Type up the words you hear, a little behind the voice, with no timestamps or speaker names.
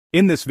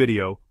In this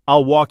video,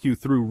 I'll walk you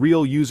through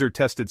real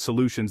user-tested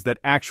solutions that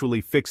actually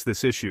fix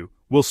this issue.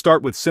 We'll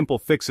start with simple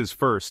fixes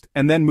first,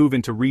 and then move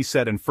into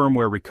reset and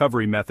firmware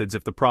recovery methods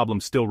if the problem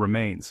still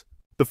remains.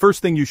 The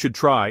first thing you should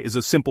try is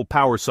a simple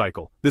power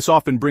cycle. This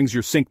often brings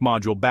your sync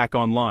module back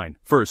online.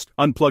 First,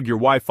 unplug your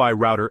Wi-Fi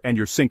router and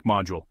your sync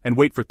module, and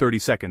wait for 30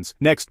 seconds.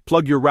 Next,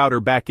 plug your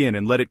router back in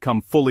and let it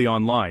come fully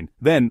online.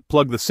 Then,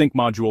 plug the sync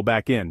module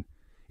back in.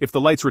 If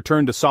the lights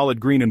return to solid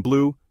green and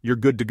blue, you're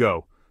good to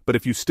go. But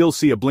if you still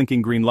see a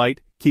blinking green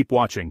light, keep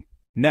watching.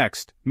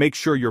 Next, make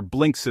sure your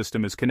blink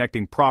system is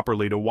connecting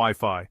properly to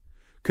Wi-Fi.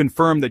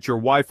 Confirm that your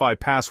Wi-Fi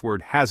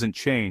password hasn't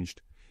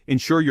changed.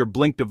 Ensure your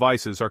blink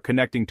devices are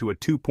connecting to a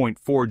 2.4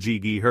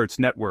 GHz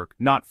network,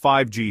 not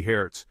 5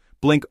 GHz.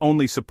 Blink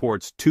only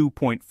supports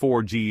 2.4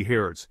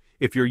 GHz.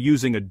 If you're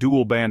using a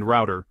dual-band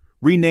router,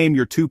 rename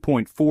your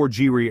 2.4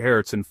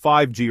 GHz and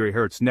 5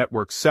 GHz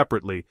networks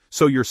separately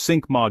so your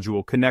sync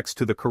module connects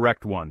to the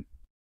correct one.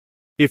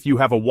 If you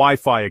have a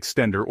Wi-Fi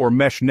extender or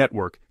mesh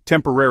network,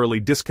 temporarily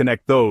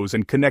disconnect those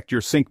and connect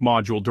your sync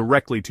module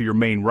directly to your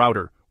main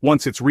router.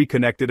 Once it's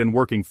reconnected and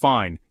working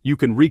fine, you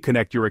can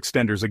reconnect your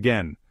extenders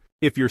again.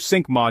 If your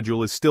sync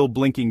module is still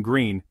blinking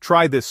green,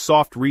 try this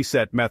soft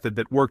reset method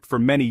that worked for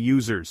many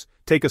users.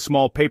 Take a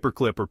small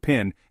paperclip or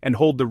pin and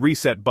hold the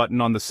reset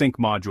button on the sync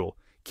module.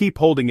 Keep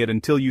holding it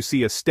until you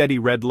see a steady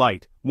red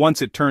light.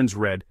 Once it turns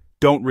red,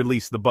 don't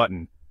release the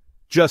button.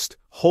 Just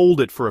hold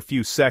it for a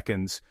few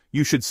seconds.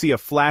 You should see a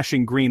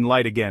flashing green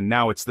light again.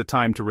 Now it's the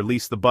time to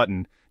release the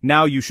button.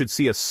 Now you should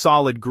see a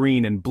solid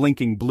green and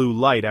blinking blue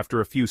light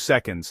after a few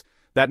seconds.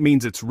 That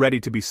means it's ready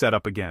to be set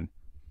up again.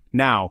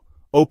 Now,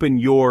 open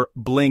your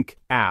Blink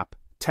app,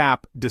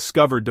 tap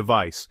Discover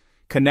Device,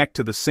 connect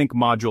to the sync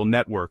module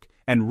network,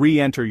 and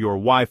re-enter your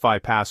Wi-Fi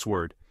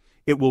password.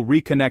 It will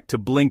reconnect to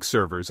Blink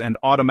servers and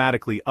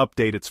automatically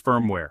update its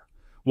firmware.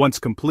 Once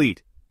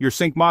complete, your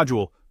sync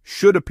module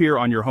should appear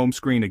on your home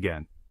screen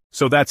again.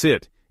 So that's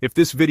it. If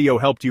this video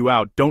helped you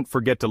out, don't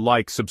forget to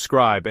like,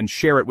 subscribe, and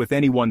share it with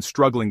anyone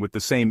struggling with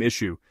the same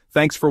issue.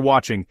 Thanks for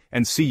watching,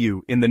 and see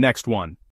you in the next one.